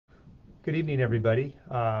Good evening, everybody.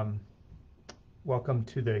 Welcome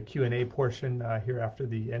to the Q&A portion here after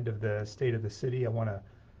the end of the State of the City. I want to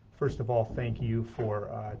first of all thank you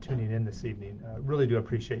for tuning in this evening. Really do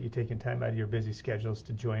appreciate you taking time out of your busy schedules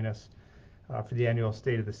to join us for the annual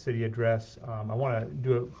State of the City address. I want to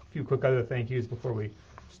do a few quick other thank yous before we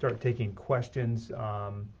start taking questions.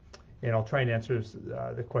 And I'll try and answer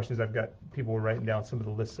the questions. I've got people writing down some of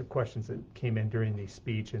the lists of questions that came in during the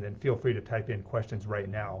speech, and then feel free to type in questions right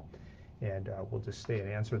now, and we'll just stay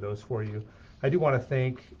and answer those for you. I do want to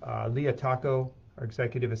thank Leah Taco, our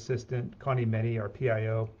executive assistant, Connie Meny, our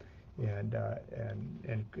PIO,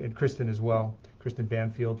 and Kristen as well, Kristen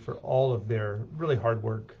Banfield, for all of their really hard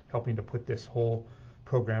work helping to put this whole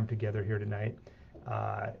program together here tonight.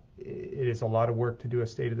 It is a lot of work to do a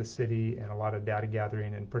State of the City and a lot of data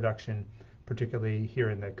gathering and production, particularly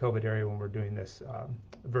here in the COVID area when we're doing this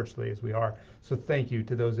virtually as we are. So thank you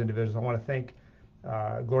to those individuals. I want to thank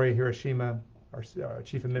Gloria Hiroshima, our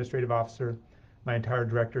Chief Administrative Officer, my entire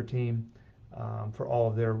director team for all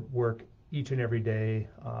of their work each and every day.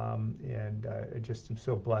 I just am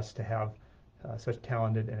so blessed to have such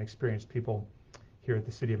talented and experienced people here at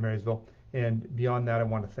the City of Marysville. And beyond that, I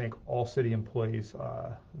want to thank all city employees,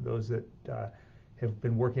 those that have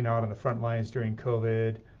been working out on the front lines during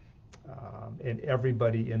COVID, and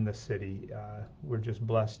everybody in the city. We're just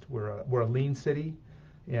blessed. We're a lean city,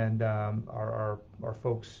 and our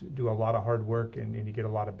folks do a lot of hard work, and you get a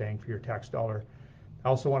lot of bang for your tax dollar. I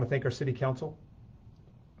also want to thank our city council.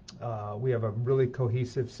 We have a really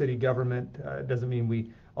cohesive city government. It doesn't mean we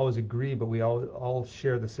always agree, but we all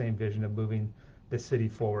share the same vision of moving the city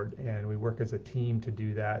forward, and we work as a team to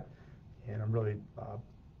do that. And I'm really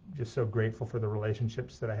just so grateful for the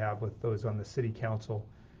relationships that I have with those on the city council,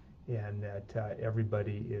 and that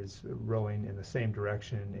everybody is rowing in the same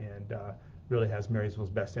direction and really has Marysville's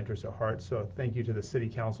best interests at heart. So thank you to the city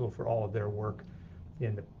council for all of their work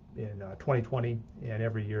in 2020 and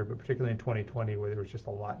every year, but particularly in 2020, where there was just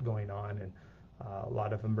a lot going on and a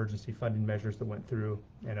lot of emergency funding measures that went through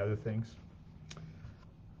and other things.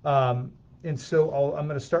 And so I'm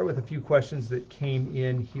going to start with a few questions that came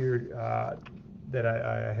in here that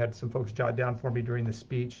I had some folks jot down for me during the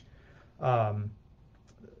speech.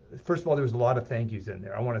 First of all, there was a lot of thank yous in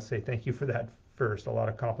there. I want to say thank you for that first. A lot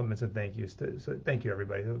of compliments and thank yous. So thank you,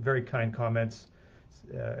 everybody. Very kind comments.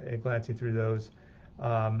 Glancing through those.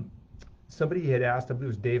 Somebody had asked, I believe it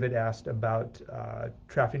was David, asked about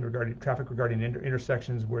traffic regarding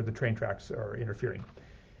intersections where the train tracks are interfering.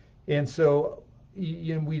 And so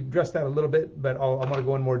we addressed that a little bit, but I'm going to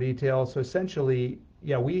go in more detail. So essentially,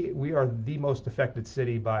 yeah, we are the most affected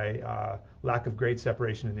city by lack of grade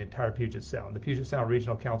separation in the entire Puget Sound. The Puget Sound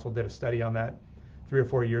Regional Council did a study on that 3 or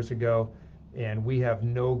 4 years ago, and we have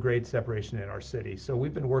no grade separation in our city. So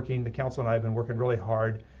we've been working, the council and I have been working really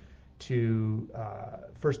hard to,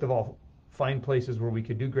 first of all, find places where we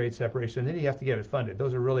could do grade separation, and then you have to get it funded.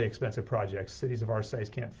 Those are really expensive projects. Cities of our size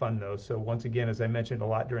can't fund those. So once again, as I mentioned a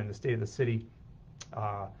lot during the State of the City,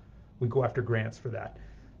 we go after grants for that.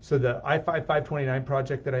 So the I-5-529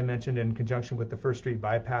 project that I mentioned in conjunction with the First Street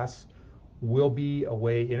bypass will be a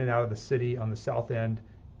way in and out of the city on the south end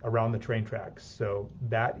around the train tracks. So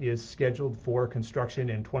that is scheduled for construction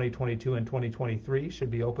in 2022 and 2023, should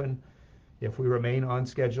be open if we remain on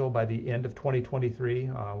schedule by the end of 2023.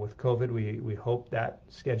 With COVID, we hope that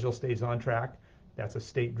schedule stays on track. That's a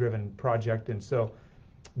state-driven project, and so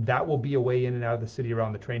that will be a way in and out of the city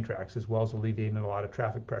around the train tracks, as well as alleviating a lot of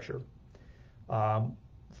traffic pressure.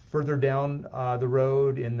 Further down the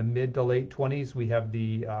road in the mid to late 20s, we have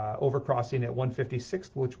the overcrossing at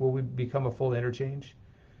 156th, which will become a full interchange.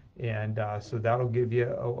 And so that'll give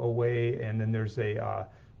you a way, and then there's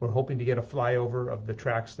we're hoping to get a flyover of the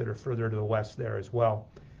tracks that are further to the west there as well.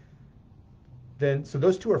 So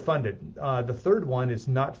those two are funded. The third one is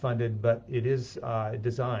not funded, but it is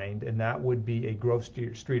designed, and that would be a Grove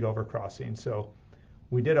Street overcrossing. So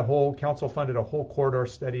we did council funded a whole corridor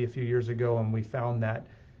study a few years ago, and we found that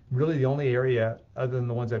really the only area other than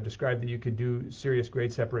the ones I've described that you could do serious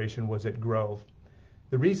grade separation was at Grove.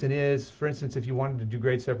 The reason is, for instance, if you wanted to do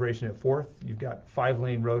grade separation at 4th, you've got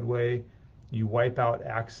 5-lane roadway, you wipe out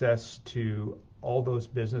access to all those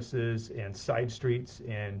businesses and side streets,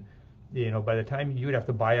 and by the time you would have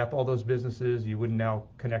to buy up all those businesses, you wouldn't now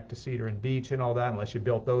connect to Cedar and Beach and all that unless you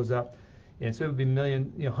built those up. And so it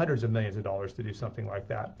would be hundreds of millions of dollars to do something like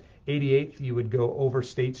that. 88th, you would go over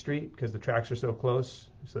State Street because the tracks are so close.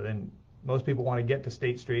 So then most people want to get to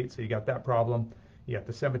State Street, so you got that problem. You got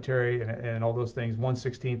the cemetery and all those things.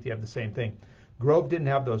 116th, you have the same thing. Grove didn't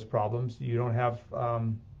have those problems. You don't have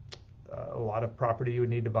a lot of property you would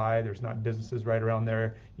need to buy. There's not businesses right around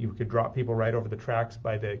there. You could drop people right over the tracks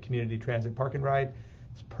by the community transit park and ride.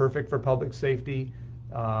 It's perfect for public safety,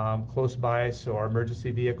 close by, so our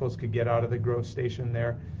emergency vehicles could get out of the growth station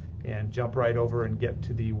there and jump right over and get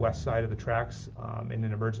to the west side of the tracks in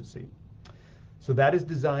an emergency. So that is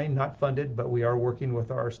designed, not funded, but we are working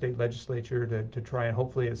with our state legislature to try and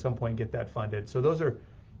hopefully at some point get that funded. So those are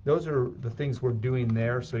the things we're doing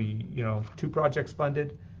there. So you know, 2 projects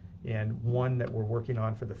funded and 1 that we're working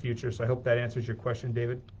on for the future. So I hope that answers your question,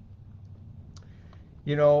 David.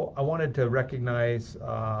 You know, I wanted to recognize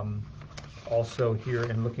also here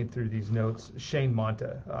in looking through these notes, Shane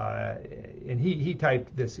Monta, and he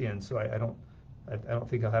typed this in, so I don't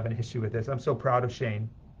think I'll have an issue with this. I'm so proud of Shane.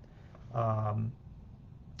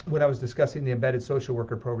 When I was discussing the embedded social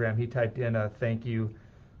worker program, he typed in a thank you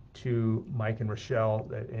to Mike and Rochelle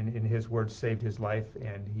that in his words saved his life,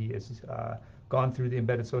 and he has gone through the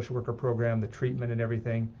embedded social worker program, the treatment and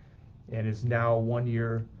everything, and is now 1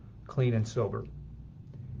 year clean and sober.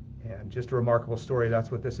 And just a remarkable story.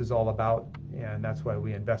 That's what this is all about, and that's why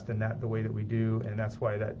we invest in that the way that we do, and that's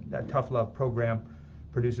why that Tough Love program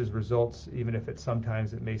produces results, even if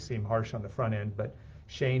sometimes it may seem harsh on the front end. But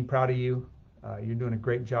Shane, proud of you. You're doing a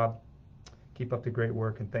great job. Keep up the great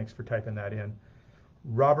work, and thanks for typing that in.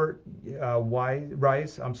 Robert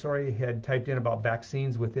Rice, had typed in about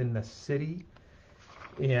vaccines within the city,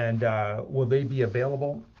 and will they be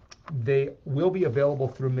available? They will be available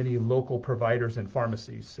through many local providers and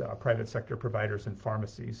pharmacies, private sector providers and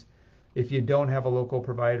pharmacies. If you don't have a local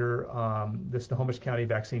provider, the Snohomish County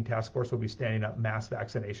Vaccine Task Force will be standing up mass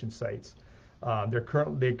vaccination sites. They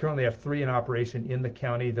currently have 3 in operation in the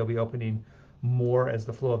county. They'll be opening more as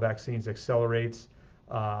the flow of vaccines accelerates.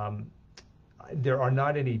 There are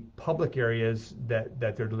not any public areas that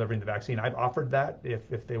they're delivering the vaccine. I've offered that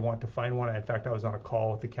if they want to find one. In fact, I was on a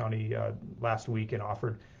call with the county last week and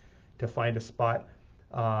offered to find a spot.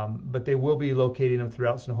 But they will be locating them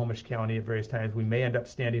throughout Snohomish County at various times. We may end up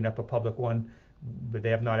standing up a public one, but they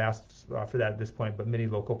have not asked for that at this point, but many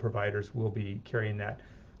local providers will be carrying that.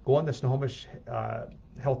 Go on the Snohomish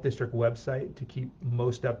Health District website to keep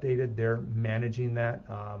most updated. They're managing that.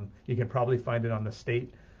 You can probably find it on the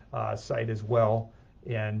state site as well.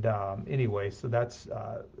 And anyway, so that's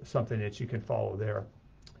something that you can follow there.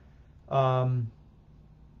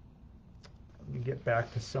 Let me get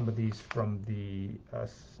back to some of these from the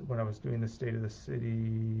when I was doing the state of the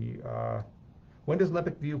city. When does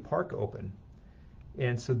Olympic View Park open?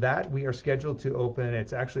 And so that we are scheduled to open.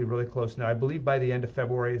 It's actually really close now. I believe by the end of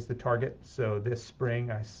February is the target. So this spring,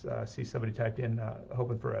 I see somebody typed in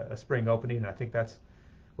hoping for a spring opening. And I think that's,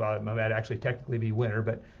 well, it might actually technically be winter,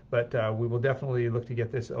 but we will definitely look to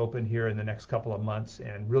get this open here in the next couple of months.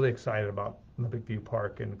 And really excited about Olympic View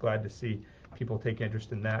Park and glad to see people take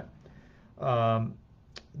interest in that.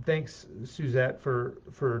 Thanks, Suzette,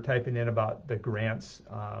 for typing in about the grants.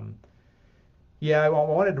 Yeah, I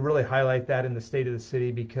wanted to really highlight that in the state of the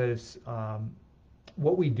city because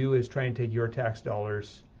what we do is try and take your tax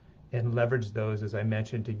dollars and leverage those, as I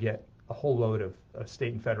mentioned, to get a whole load of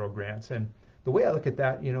state and federal grants. And the way I look at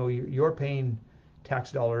that, you know, you're paying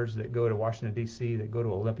tax dollars that go to Washington, D.C., that go to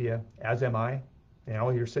Olympia, as am I, and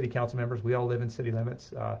all your city council members. We all live in city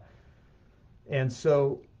limits. And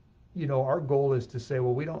so, you know, our goal is to say,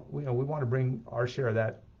 well, we want to bring our share of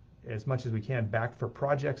that as much as we can back for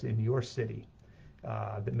projects in your city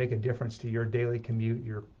that make a difference to your daily commute,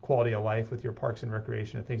 your quality of life with your parks and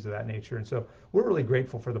recreation and things of that nature. And so we're really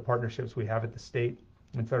grateful for the partnerships we have at the state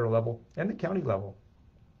and federal level and the county level.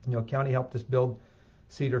 You know, county helped us build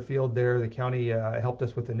Cedar Field there. The county helped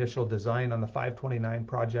us with initial design on the 529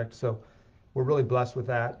 project. So we're really blessed with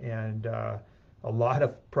that. And a lot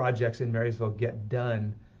of projects in Marysville get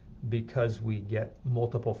done because we get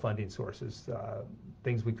multiple funding sources,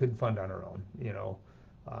 things we couldn't fund on our own, you know,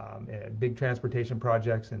 and big transportation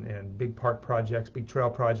projects and big park projects, big trail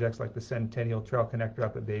projects like the Centennial Trail Connector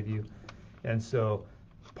up at Bayview. And so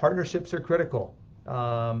partnerships are critical.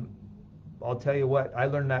 I'll tell you what, I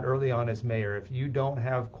learned that early on as mayor. If you don't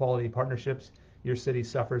have quality partnerships, your city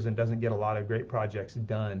suffers and doesn't get a lot of great projects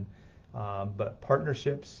done. But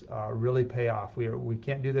partnerships really pay off. We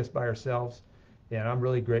can't do this by ourselves. And I'm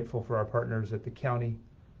really grateful for our partners at the county,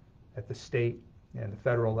 at the state, and the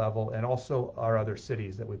federal level, and also our other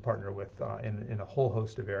cities that we partner with in a whole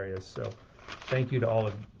host of areas. So thank you to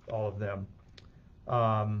all of them.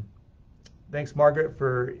 Thanks, Margaret,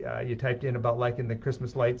 for you typed in about liking the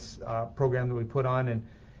Christmas lights program that we put on. And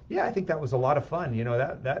yeah, I think that was a lot of fun. You know,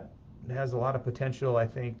 that has a lot of potential, I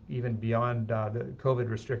think, even beyond the COVID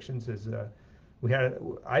restrictions.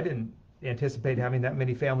 I didn't anticipate having that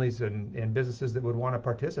many families and businesses that would want to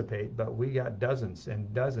participate, but we got dozens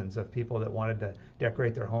and dozens of people that wanted to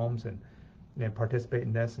decorate their homes and participate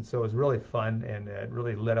in this. And so it was really fun, and it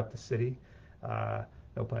really lit up the city,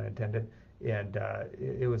 no pun intended. And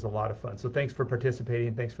it was a lot of fun. So thanks for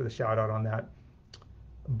participating. Thanks for the shout out on that.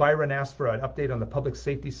 Byron asked for an update on the Public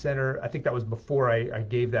Safety Center. I think that was before I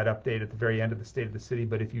gave that update at the very end of the State of the City,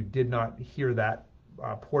 but if you did not hear that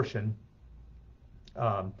portion,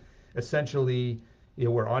 essentially,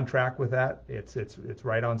 we're on track with that. It's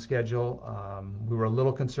right on schedule. We were a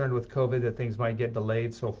little concerned with COVID that things might get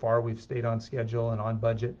delayed. So far, we've stayed on schedule and on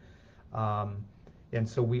budget. And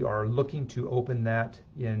so we are looking to open that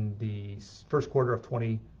in the first quarter of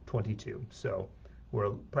 2022. So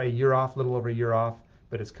we're probably a year off, a little over a year off,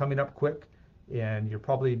 but it's coming up quick. And you're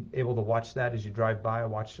probably able to watch that as you drive by,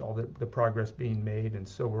 watch all the progress being made. And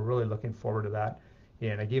so we're really looking forward to that.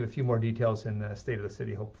 And I gave a few more details in the State of the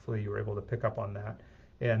City. Hopefully you were able to pick up on that.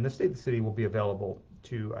 And the State of the City will be available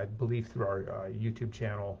to, I believe, through our YouTube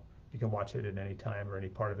channel. You can watch it at any time or any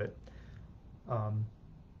part of it.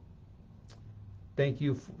 Thank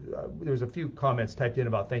you. There's a few comments typed in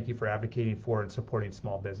about thank you for advocating for and supporting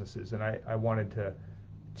small businesses. And I wanted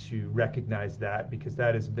to recognize that, because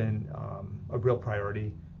that has been a real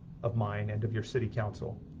priority of mine and of your City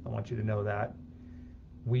Council. I want you to know that.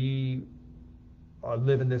 We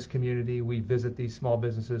live in this community, we visit these small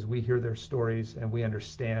businesses, we hear their stories, and we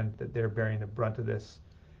understand that they're bearing the brunt of this,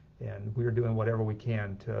 and we're doing whatever we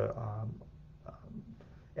can to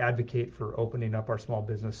advocate for opening up our small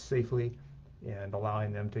business safely and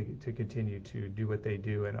allowing them to continue to do what they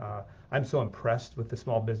do. And I'm so impressed with the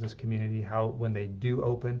small business community, how when they do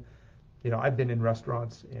open, I've been in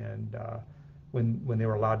restaurants, and when they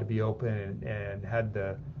were allowed to be open and had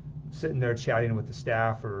the sitting there chatting with the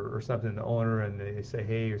staff or something, the owner, and they say,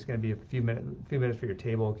 hey, it's going to be a few minutes for your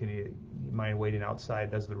table. Can you mind waiting outside?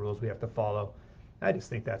 Those are the rules we have to follow. I just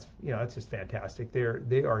think that's just fantastic.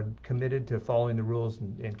 They are committed to following the rules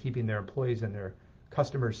and keeping their employees and their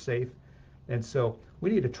customers safe. And so we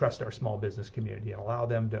need to trust our small business community and allow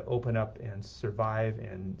them to open up and survive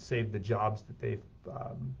and save the jobs that they've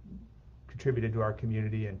contributed to our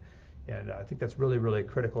community. And I think that's really, really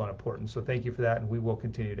critical and important. So thank you for that, and we will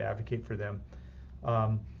continue to advocate for them.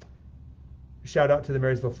 Shout out to the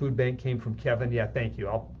Marysville Food Bank came from Kevin. Yeah, thank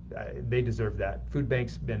you. They deserve that. Food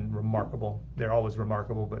Bank's been remarkable. They're always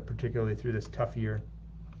remarkable, but particularly through this tough year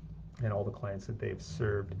and all the clients that they've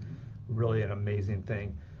served. Really an amazing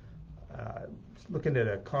thing. Looking at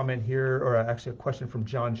a comment here, or actually a question from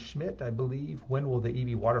John Schmidt, I believe. When will the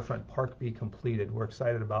EV Waterfront Park be completed? We're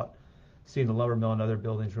excited about seeing the lumber mill and other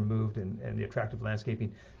buildings removed and the attractive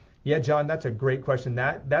landscaping. Yeah, John, that's a great question.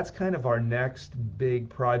 That's kind of our next big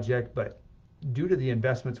project, but due to the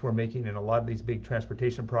investments we're making in a lot of these big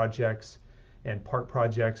transportation projects and park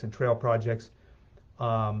projects and trail projects,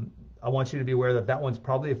 I want you to be aware that one's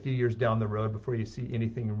probably a few years down the road before you see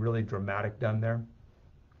anything really dramatic done there.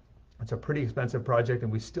 It's a pretty expensive project,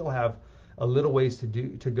 and we still have a little ways to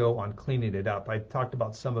go on cleaning it up. I talked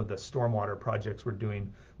about some of the stormwater projects we're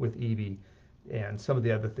doing with EV and some of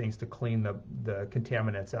the other things to clean the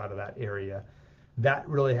contaminants out of that area. That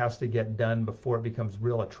really has to get done before it becomes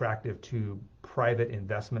real attractive to private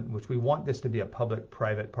investment, which we want this to be a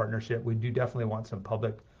public-private partnership. We do definitely want some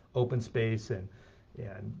public open space and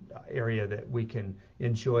area that we can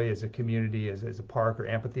enjoy as a community, as a park or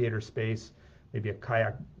amphitheater space, maybe a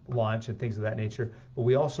kayak launch and things of that nature. But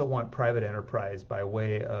we also want private enterprise by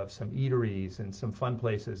way of some eateries and some fun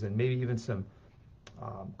places, and maybe even some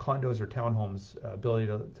condos or townhomes ability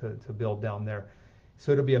to build down there.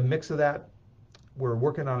 So it'll be a mix of that. We're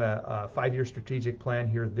working on a 5-year strategic plan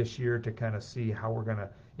here this year to kind of see how we're going to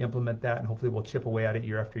implement that, and hopefully we'll chip away at it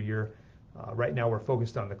year after year. Right now we're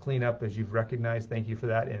focused on the cleanup, as you've recognized. Thank you for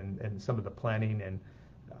that, and some of the planning and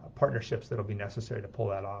partnerships that'll be necessary to pull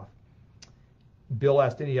that off. Bill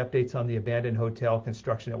asked any updates on the abandoned hotel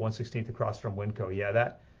construction at 116th across from Winco.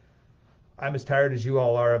 Yeah, I'm as tired as you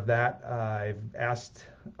all are of that. I've asked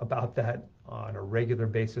about that on a regular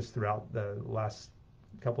basis throughout the last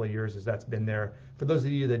couple of years as that's been there. For those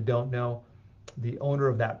of you that don't know, the owner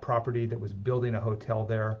of that property that was building a hotel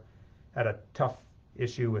there had a tough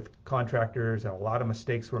issue with contractors, and a lot of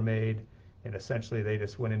mistakes were made, and essentially they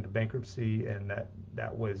just went into bankruptcy, and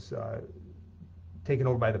that was taken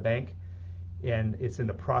over by the bank, and it's in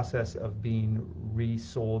the process of being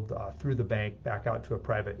resold through the bank back out to a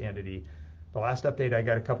private entity. The last update I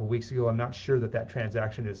got a couple weeks ago, I'm not sure that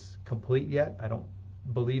transaction is complete yet. I don't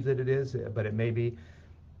believe that it is, but it may be.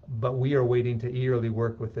 But we are waiting to eagerly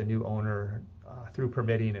work with the new owner through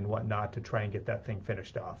permitting and whatnot to try and get that thing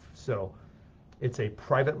finished off. So It's a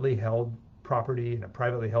privately held property and a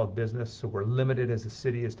privately held business, so we're limited as a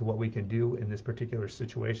city as to what we can do in this particular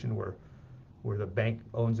situation where the bank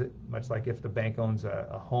owns it, much like if the bank owns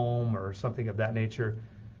a home or something of that nature.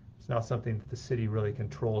 It's not something that the city really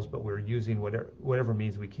controls, but we're using whatever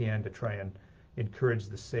means we can to try and encourage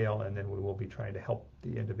the sale, and then we will be trying to help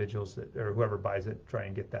the individuals that, or whoever buys it, try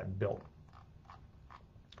and get that built.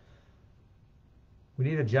 We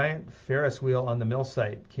need a giant Ferris wheel on the mill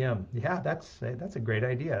site, Kim. Yeah, that's a great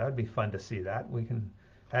idea. That would be fun to see that.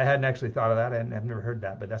 I hadn't actually thought of that, and I've never heard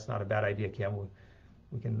that, but that's not a bad idea, Kim.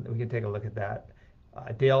 We can take a look at that.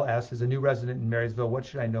 Dale asks, as a new resident in Marysville, what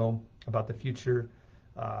should I know about the future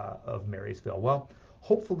of Marysville? Well,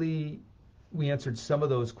 hopefully we answered some of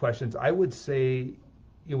those questions. I would say,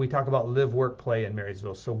 we talk about live, work, play in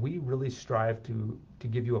Marysville, so we really strive to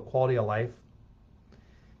give you a quality of life.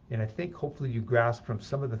 And I think hopefully you grasp from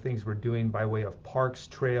some of the things we're doing by way of parks,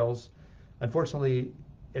 trails. Unfortunately,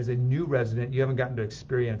 as a new resident, you haven't gotten to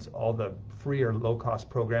experience all the free or low-cost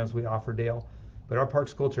programs we offer, Dale. But our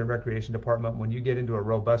Parks, Culture, and Recreation Department, when you get into a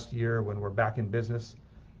robust year, when we're back in business,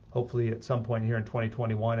 hopefully at some point here in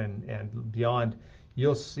 2021 and beyond,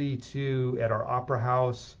 you'll see too at our Opera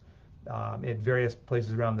House, at various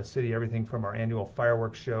places around the city, everything from our annual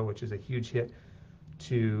fireworks show, which is a huge hit,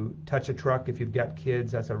 to Touch a Truck if you've got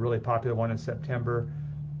kids. That's a really popular one in September.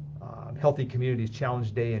 Healthy Communities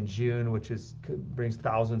Challenge Day in June, which brings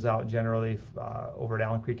thousands out generally over at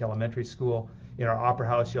Allen Creek Elementary School. In our Opera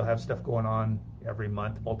House, you'll have stuff going on every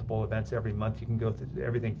month, multiple events every month. You can go through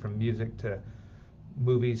everything from music to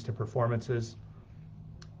movies to performances.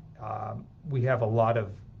 We have a lot of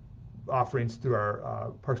offerings through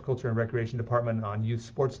our Parks, Culture, and Recreation Department on youth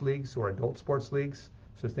sports leagues or adult sports leagues,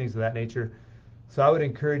 so things of that nature. So I would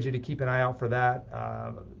encourage you to keep an eye out for that.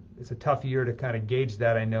 It's a tough year to kind of gauge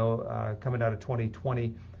that, I know, coming out of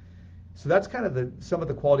 2020. So that's kind of some of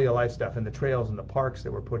the quality of life stuff and the trails and the parks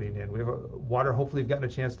that we're putting in. We have water. Hopefully you've gotten a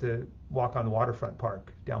chance to walk on the waterfront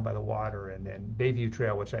park down by the water, and Bayview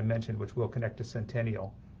Trail, which I mentioned, which will connect to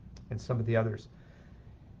Centennial and some of the others.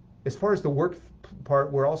 As far as the work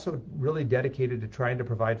part, we're also really dedicated to trying to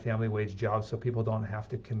provide family wage jobs so people don't have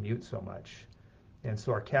to commute so much. And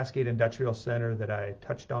so our Cascade Industrial Center that I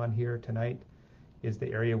touched on here tonight is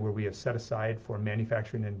the area where we have set aside for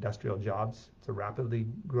manufacturing and industrial jobs. It's a rapidly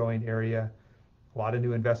growing area, a lot of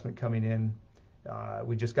new investment coming in.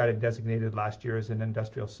 We just got it designated last year as an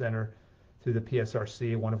industrial center through the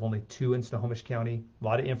PSRC, one of only 2 in Snohomish County. A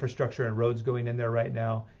lot of infrastructure and roads going in there right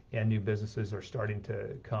now, and new businesses are starting to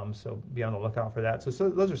come, so be on the lookout for that. So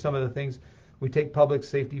those are some of the things. We take public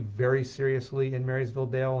safety very seriously in Marysville,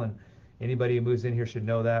 Dale, and anybody who moves in here should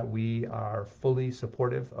know that. We are fully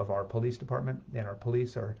supportive of our police department and our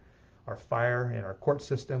police, our fire, and our court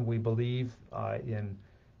system. We believe in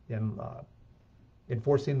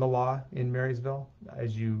enforcing the law in Marysville.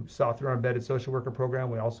 As you saw through our embedded social worker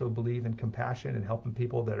program, we also believe in compassion and helping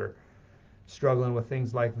people that are struggling with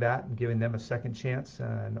things like that and giving them a second chance.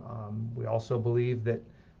 And we also believe that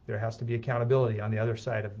there has to be accountability on the other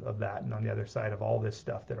side of that, and on the other side of all this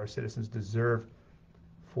stuff, that our citizens deserve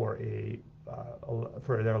for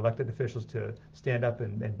their elected officials to stand up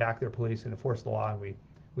and back their police and enforce the law. And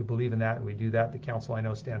we believe in that, and we do that. The council, I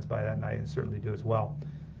know, stands by that, and I certainly do as well.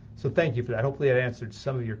 So thank you for that. Hopefully I answered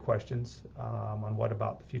some of your questions on what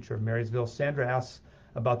about the future of Marysville. Sandra asks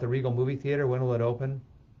about the Regal Movie Theater. When will it open?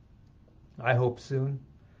 I hope soon.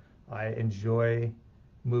 I enjoy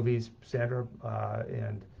movies, Sandra,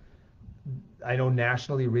 and I know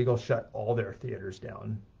nationally Regal shut all their theaters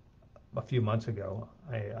down a few months ago.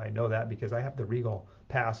 I know that because I have the Regal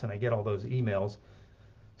pass and I get all those emails.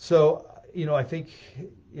 So, I think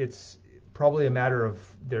it's probably a matter of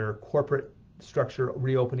their corporate structure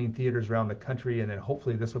reopening theaters around the country, and then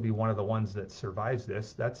hopefully this will be one of the ones that survives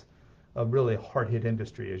this. That's a really hard-hit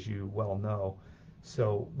industry, as you well know.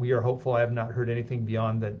 So we are hopeful. I have not heard anything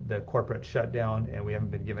beyond the corporate shutdown, and we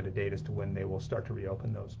haven't been given a date as to when they will start to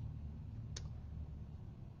reopen those.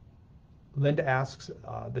 Linda asks,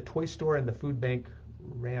 the toy store and the food bank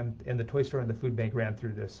ran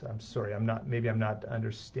through this. I'm sorry, maybe I'm not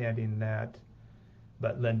understanding that.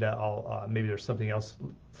 But Linda, maybe there's something else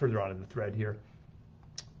further on in the thread here.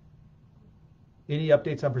 Any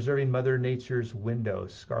updates on preserving Mother Nature's window,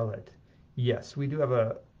 Scarlett? Yes, we do have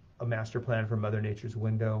a master plan for Mother Nature's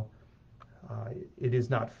window. It is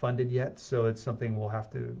not funded yet, so it's something we'll have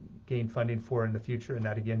to gain funding for in the future, and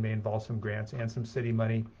that again may involve some grants and some city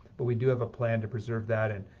money. But we do have a plan to preserve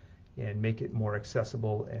that and make it more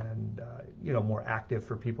accessible and more active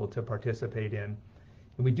for people to participate in.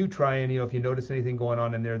 And we do try, and if you notice anything going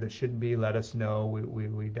on in there that shouldn't be, let us know.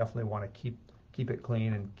 We definitely want to keep keep it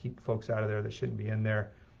clean and keep folks out of there that shouldn't be in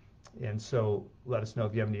there. And so let us know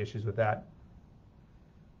if you have any issues with that.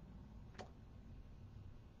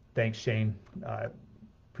 Thanks, Shane.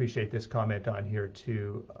 Appreciate this comment on here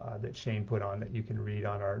too that Shane put on that you can read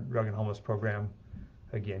on our drug and homeless program.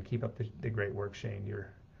 Again, keep up the great work, Shane.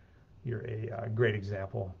 You're a great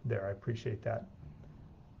example there. I appreciate that.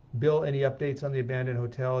 Bill, any updates on the abandoned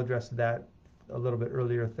hotel? Addressed that a little bit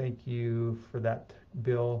earlier. Thank you for that,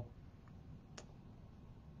 Bill.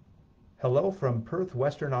 Hello from Perth,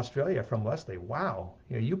 Western Australia, from Leslie. Wow,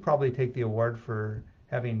 you probably take the award for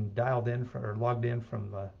having dialed in or logged in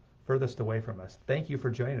from the furthest away from us. Thank you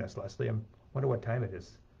for joining us, Leslie. I wonder what time it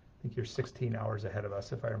is. I think you're 16 hours ahead of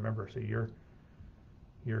us, if I remember. So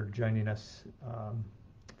you're joining us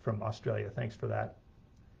from Australia. Thanks for that.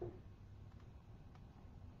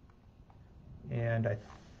 And I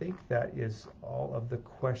think that is all of the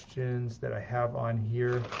questions that I have on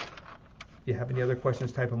here. If you have any other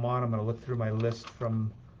questions, type them on. I'm going to look through my list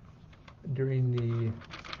from during the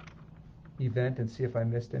event and see if I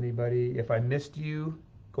missed anybody. If I missed you,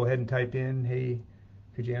 go ahead and type in, hey,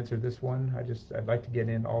 could you answer this one? I'd like to get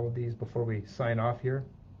in all of these before we sign off here.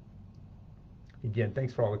 Again,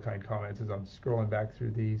 thanks for all the kind comments as I'm scrolling back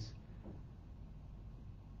through these.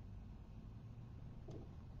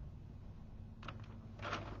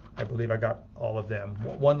 I believe I got all of them.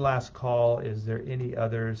 One last call. Is there any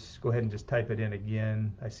others? Go ahead and just type it in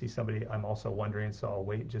again. I see somebody I'm also wondering, so I'll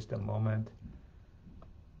wait just a moment.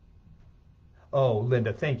 Oh,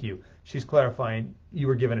 Linda, thank you. She's clarifying. You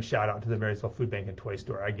were giving a shout out to the Marysville Food Bank and Toy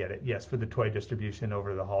Store. I get it. Yes, for the toy distribution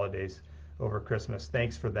over the holidays, over Christmas.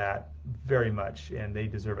 Thanks for that very much, and they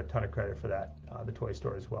deserve a ton of credit for that, the toy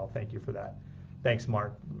store as well. Thank you for that. Thanks,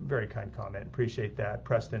 Mark. Very kind comment. Appreciate that.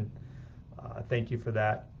 Preston, thank you for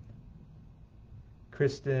that.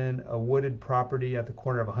 Kristen, a wooded property at the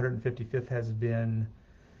corner of 155th has been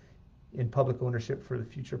in public ownership for the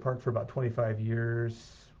future park for about 25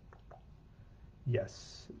 years.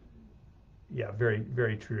 Yes. Yeah, very,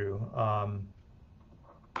 very true.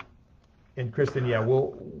 And Kristen, yeah,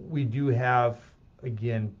 we do have,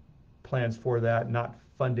 again, plans for that, not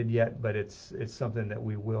funded yet, but it's something that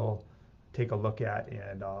we will take a look at,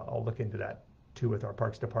 and I'll look into that too with our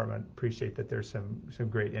Parks Department. Appreciate that there's some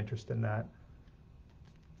great interest in that.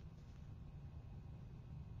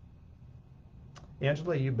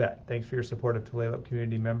 Angela, you bet. Thanks for your support of Tulalip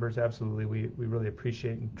community members. Absolutely, we really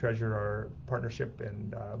appreciate and treasure our partnership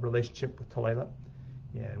and relationship with Tulalip,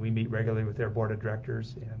 and we meet regularly with their board of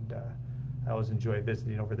directors, and I always enjoy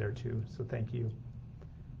visiting over there too, so thank you.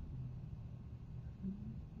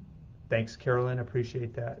 Thanks, Carolyn,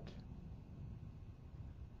 appreciate that.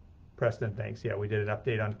 Preston, thanks. Yeah, we did an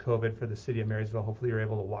update on COVID for the city of Marysville. Hopefully you're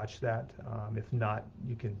able to watch that. If not,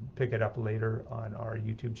 you can pick it up later on our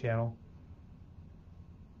YouTube channel.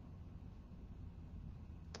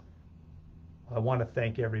 I want to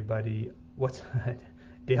thank everybody.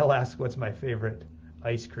 Dale asked, what's my favorite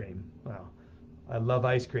ice cream? Well, I love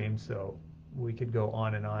ice cream, so we could go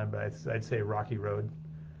on and on, but I'd say Rocky Road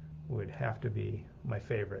would have to be my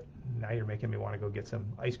favorite. Now you're making me want to go get some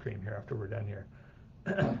ice cream here after we're done here.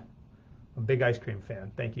 I'm a big ice cream fan.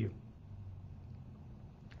 Thank you.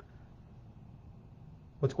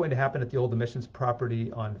 What's going to happen at the old emissions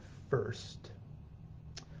property on First?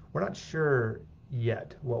 We're not sure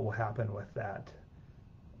yet what will happen with that.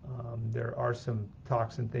 There are some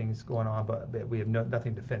talks and things going on, but we have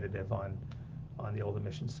nothing definitive on the old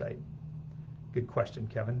emissions site. Good question,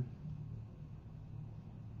 Kevin.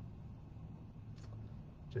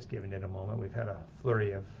 Just giving it a moment. We've had a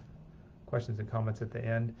flurry of questions and comments at the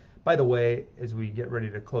end. By the way, as we get ready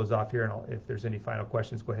to close off here, and if there's any final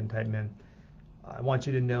questions, go ahead and type them in. I want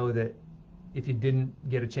you to know that if you didn't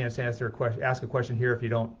get a chance to ask a question here, if you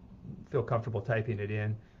don't feel comfortable typing it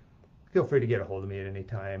in, feel free to get a hold of me at any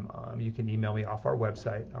time. You can email me off our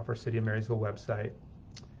website, off our City of Marysville website,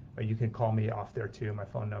 or you can call me off there too. My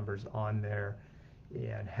phone number's on there,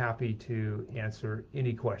 and happy to answer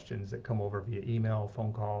any questions that come over via email,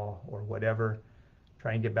 phone call, or whatever.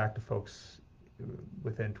 Try and get back to folks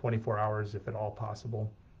within 24 hours if at all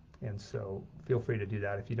possible. And so feel free to do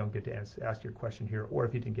that if you don't get to ask your question here, or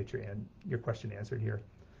if you didn't get your question answered here.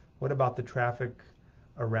 What about the traffic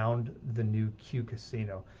around the new Q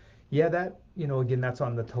Casino? Yeah, that, again, that's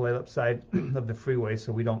on the Tulalip side of the freeway,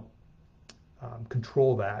 so we don't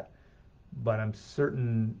control that, but I'm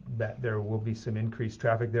certain that there will be some increased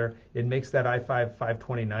traffic there. It makes that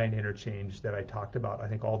I-5-529 interchange that I talked about, I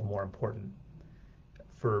think, all the more important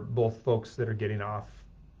for both folks that are getting off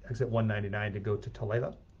exit 199 to go to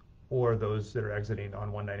Tulalip, or those that are exiting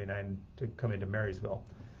on 199 to come into Marysville.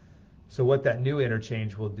 So what that new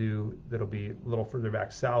interchange will do, that'll be a little further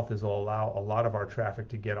back south, is it'll allow a lot of our traffic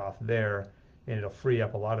to get off there, and it'll free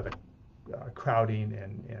up a lot of the crowding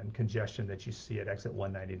and congestion that you see at exit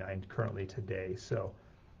 199 currently today. So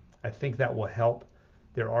I think that will help.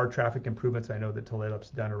 There are traffic improvements I know that Toledup's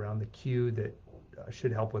done around the queue that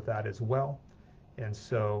should help with that as well. And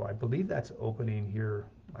so I believe that's opening here,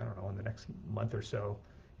 I don't know, in the next month or so.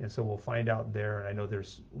 And so we'll find out there. And I know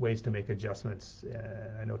there's ways to make adjustments.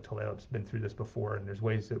 I know Toledup's been through this before, and there's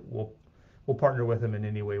ways that we'll partner with them in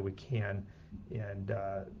any way we can and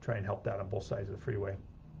try and help that on both sides of the freeway.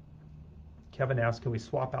 Kevin asked, can we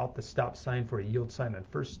swap out the stop sign for a yield sign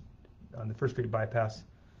on the First Street bypass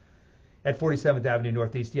at 47th Avenue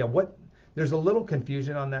Northeast? Yeah, there's a little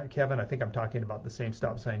confusion on that, Kevin. I think I'm talking about the same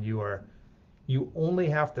stop sign you are. You only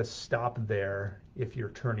have to stop there if you're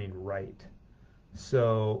turning right.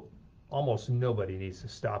 So almost nobody needs to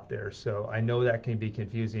stop there. So I know that can be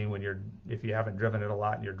confusing if you haven't driven it a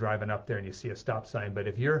lot and you're driving up there and you see a stop sign. But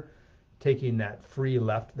if you're taking that free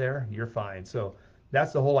left there, you're fine. So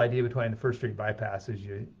that's the whole idea behind the First Street bypass is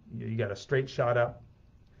you got a straight shot up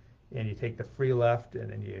and you take the free left,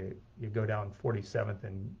 and then you go down 47th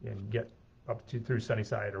and get up through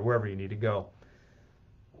Sunnyside or wherever you need to go.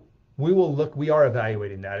 We are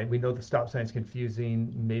evaluating that, and we know the stop sign's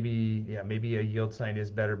confusing. Maybe a yield sign is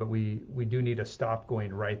better, but we do need a stop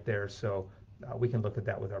going right there, so we can look at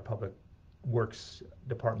that with our Public Works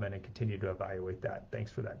Department and continue to evaluate that.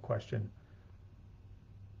 Thanks for that question.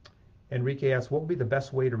 Enrique asks, what would be the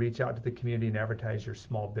best way to reach out to the community and advertise your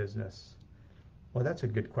small business? Well, that's a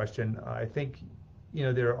good question. I think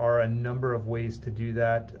there are a number of ways to do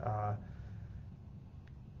that.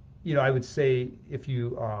 I would say if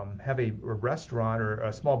you have a restaurant or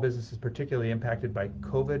a small business is particularly impacted by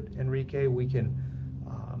COVID, Enrique, we can,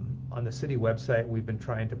 on the city website, we've been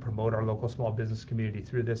trying to promote our local small business community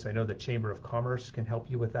through this. I know the Chamber of Commerce can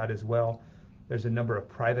help you with that as well. There's a number of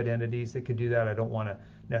private entities that could do that. I don't want to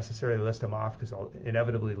necessarily list them off because I'll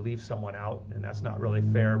inevitably leave someone out, and that's not really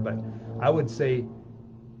fair. But I would say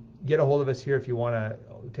get a hold of us here if you want to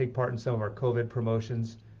take part in some of our COVID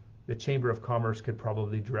promotions. The Chamber of Commerce could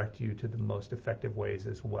probably direct you to the most effective ways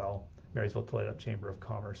as well. Marysville Toledo Chamber of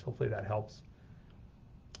Commerce. Hopefully that helps.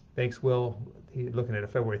 Thanks, Will. He's looking at a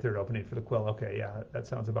February 3rd opening for the Quill. Okay, yeah, that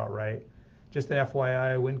sounds about right. Just an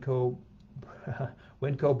FYI,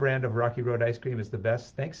 Winco brand of Rocky Road ice cream is the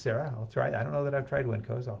best. Thanks, Sarah. I'll try it. I don't know that I've tried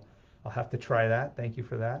Winco's. I'll have to try that. Thank you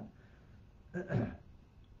for that.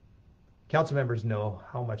 Council members know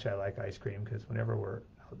how much I like ice cream because whenever we're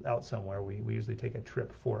out somewhere, we usually take a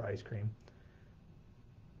trip for ice cream.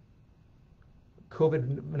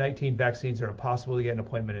 COVID-19 vaccines are impossible to get an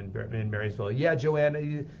appointment in Marysville. Yeah,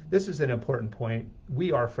 Joanne, this is an important point.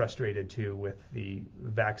 We are frustrated too with the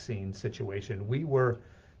vaccine situation.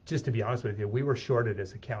 Just to be honest with you, we were shorted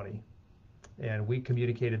as a county, and we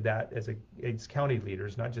communicated that as county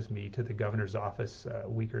leaders, not just me, to the governor's office a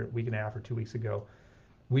week and a half or 2 weeks ago.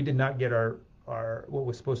 We did not get our what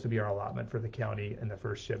was supposed to be our allotment for the county in the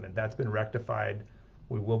first shipment. That's been rectified.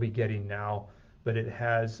 We will be getting now, but it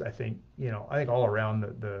has, I think all around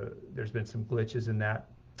there's been some glitches in that.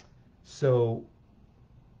 So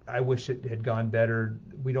I wish it had gone better.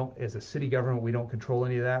 We don't, as a city government, we don't control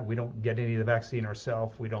any of that. We don't get any of the vaccine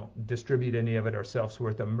ourselves. We don't distribute any of it ourselves. So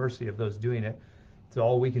we're at the mercy of those doing it. So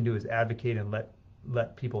all we can do is advocate and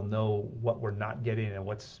let people know what we're not getting and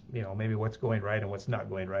what's, maybe what's going right and what's not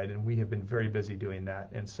going right. And we have been very busy doing that.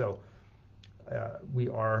 And so we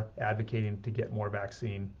are advocating to get more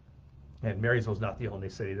vaccine. And Marysville's not the only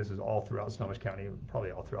city. This is all throughout Snohomish County,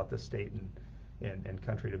 probably all throughout the state and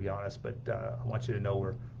country, to be honest. But I want you to know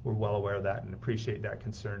we're well aware of that and appreciate that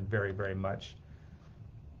concern very, very much.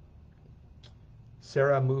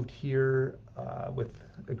 Sarah moved here with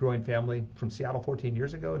a growing family from Seattle 14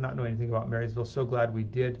 years ago, not knowing anything about Marysville. So glad we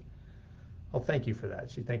did. Well, thank you for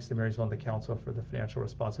that. She thanks the Marysville and the council for the financial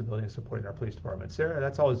responsibility and supporting our police department. Sarah,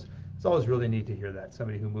 it's always really neat to hear that.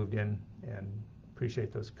 Somebody who moved in, and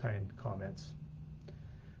appreciate those kind comments.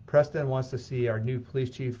 Preston wants to see our new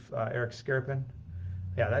police chief, Eric Scarpin.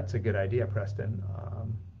 Yeah, that's a good idea, Preston.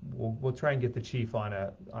 We'll try and get the chief on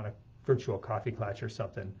a virtual coffee clutch or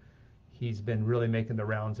something. He's been really making the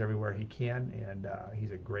rounds everywhere he can, and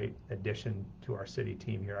he's a great addition to our city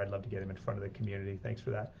team here. I'd love to get him in front of the community. Thanks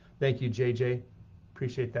for that. Thank you, JJ.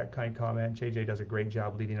 Appreciate that kind comment. JJ does a great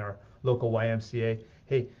job leading our local YMCA.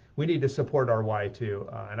 Hey, we need to support our Y too,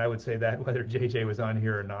 and I would say that whether JJ was on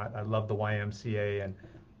here or not. I love the YMCA, and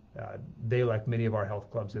they, like many of our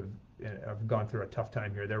health clubs, have gone through a tough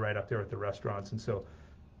time here. They're right up there with the restaurants, and so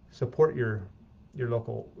support your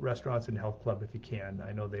local restaurants and health club if you can.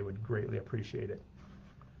 I know they would greatly appreciate it.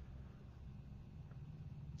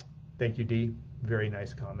 Thank you, Dee. Very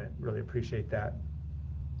nice comment. Really appreciate that.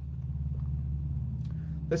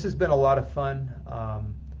 This has been a lot of fun. I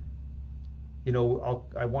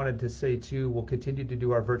wanted to say too, we'll continue to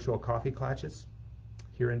do our virtual coffee classes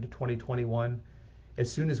here into 2021.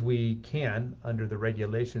 As soon as we can, under the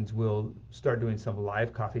regulations, we'll start doing some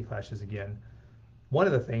live coffee classes again. One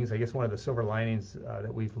of the things, I guess one of the silver linings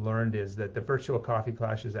that we've learned is that the virtual coffee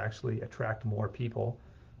classes actually attract more people.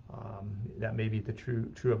 That may be the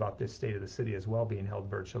true about this State of the City as well, being held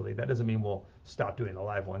virtually. That doesn't mean we'll stop doing the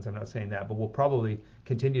live ones. I'm not saying that, but we'll probably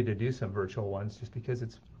continue to do some virtual ones just because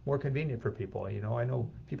it's more convenient for people. I know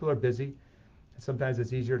people are busy. Sometimes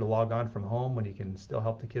it's easier to log on from home when you can still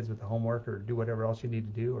help the kids with the homework or do whatever else you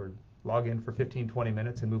need to do, or log in for 15, 20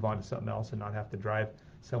 minutes and move on to something else and not have to drive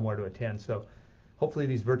somewhere to attend. So hopefully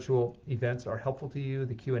these virtual events are helpful to you,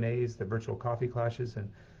 the Q&As, the virtual coffee classes, and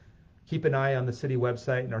keep an eye on the city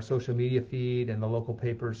website and our social media feed and the local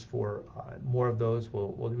papers for more of those.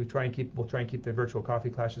 We'll try and keep the virtual coffee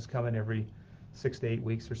classes coming every 6 to 8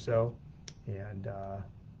 weeks or so. And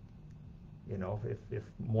if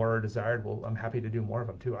more are desired, I'm happy to do more of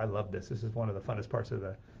them too. I love this. This is one of the funnest parts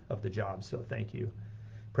of the job. So thank you.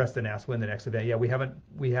 Preston asked when the next event. Yeah, we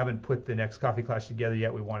haven't put the next coffee class together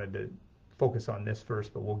yet. We wanted to focus on this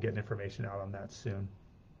first, but we'll get information out on that soon.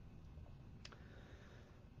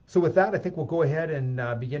 So with that, I think we'll go ahead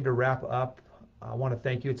and begin to wrap up. I want to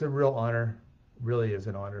thank you. It's a real honor, really is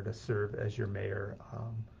an honor to serve as your mayor.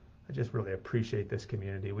 I just really appreciate this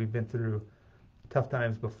community. We've been through tough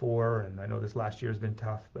times before, and I know this last year has been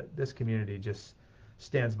tough, but this community just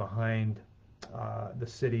stands behind the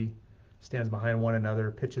city, stands behind one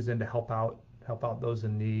another, pitches in to help out those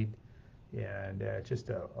in need, and just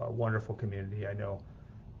a wonderful community. I know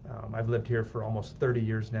I've lived here for almost 30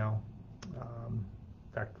 years now. In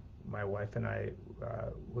fact, my wife and I,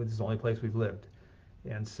 this is the only place we've lived,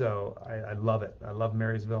 and so I love it. I love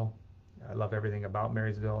Marysville. I love everything about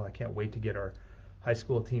Marysville. I can't wait to get our high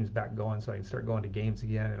school teams back going so I can start going to games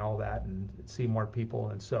again and all that and see more people.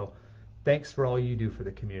 And so thanks for all you do for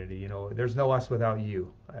the community. There's no us without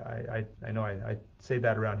you. I know I say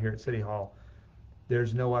that around here at City Hall.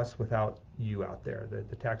 There's no us without you out there,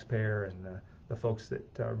 the taxpayer and the folks that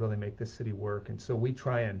really make this city work. And so we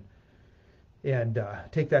try and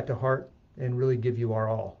take that to heart and really give you our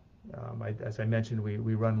all. As I mentioned,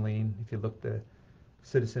 we run lean. If you look the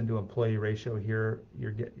citizen to employee ratio here,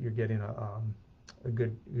 you're getting a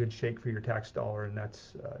good shake for your tax dollar, and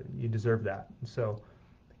that's you deserve that. And so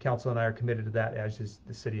the council and I are committed to that, as is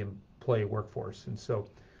the city employee workforce. And so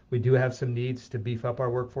we do have some needs to beef up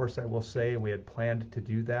our workforce, I will say, and we had planned to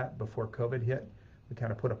do that before COVID hit. We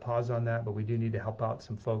kind of put a pause on that, but we do need to help out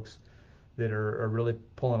some folks that are really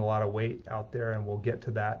pulling a lot of weight out there, and we'll get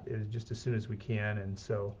to that just as soon as we can. And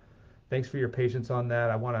so thanks for your patience on that.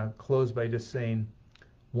 I want to close by just saying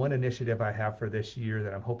one initiative I have for this year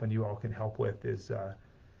that I'm hoping you all can help with is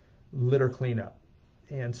litter cleanup.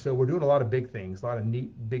 And so we're doing a lot of big things, a lot of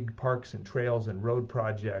neat big parks and trails and road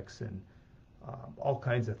projects and all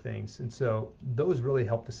kinds of things. And so those really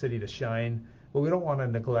help the city to shine, but we don't want to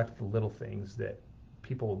neglect the little things that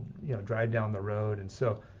people drive down the road. And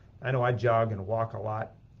so I know I jog and walk a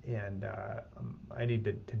lot, and I need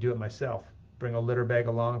to do it myself. Bring a litter bag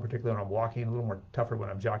along, particularly when I'm walking. A little more tougher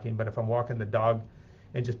when I'm jogging, but if I'm walking the dog,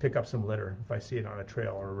 and just pick up some litter if I see it on a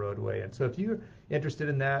trail or a roadway. And so if you're interested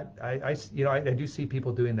in that, I do see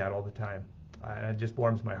people doing that all the time. And it just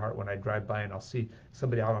warms my heart when I drive by and I'll see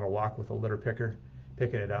somebody out on a walk with a litter picker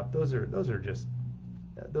picking it up. Those are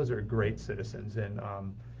great citizens. And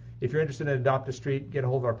if you're interested in Adopt a Street, get a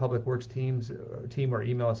hold of our Public Works team or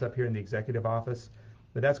email us up here in the executive office.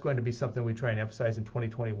 But that's going to be something we try and emphasize in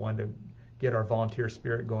 2021 to get our volunteer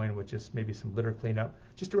spirit going with just maybe some litter cleanup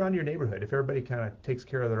just around your neighborhood. If everybody kind of takes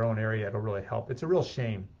care of their own area, it'll really help. It's a real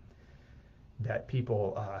shame that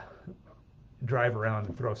people drive around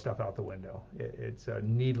and throw stuff out the window. It's a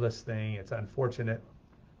needless thing. It's unfortunate,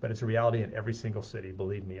 but it's a reality in every single city.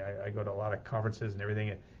 Believe me, I go to a lot of conferences and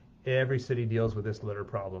everything. Every city deals with this litter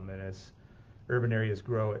problem, and as urban areas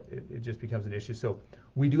grow, it just becomes an issue. So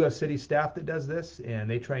we do have city staff that does this, and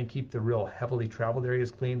they try and keep the real heavily traveled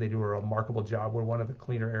areas clean. They do a remarkable job. We're one of the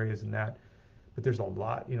cleaner areas in that. But there's a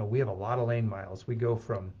lot, we have a lot of lane miles. We go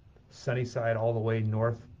from Sunnyside all the way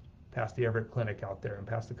north past the Everett Clinic out there and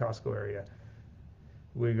past the Costco area.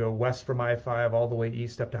 We go west from I-5 all the way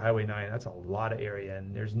east up to Highway 9. That's a lot of area,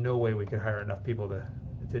 and there's no way we could hire enough people to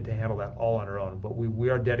handle that all on our own. But we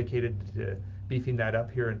are dedicated to beefing that up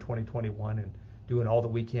here in 2021 and doing all that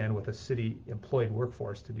we can with a city employed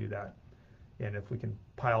workforce to do that. And if we can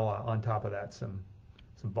pile on top of that some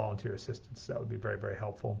volunteer assistance, that would be very, very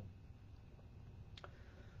helpful.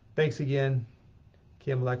 Thanks again,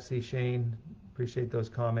 Kim, Lexi, Shane. Appreciate those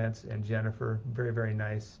comments. And Jennifer, very, very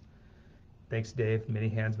nice. Thanks, Dave. Many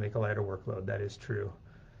hands make a lighter workload. That is true.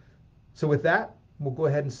 So with that, we'll go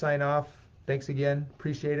ahead and sign off. Thanks again.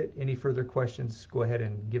 Appreciate it. Any further questions, go ahead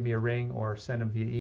and give me a ring or send them via email.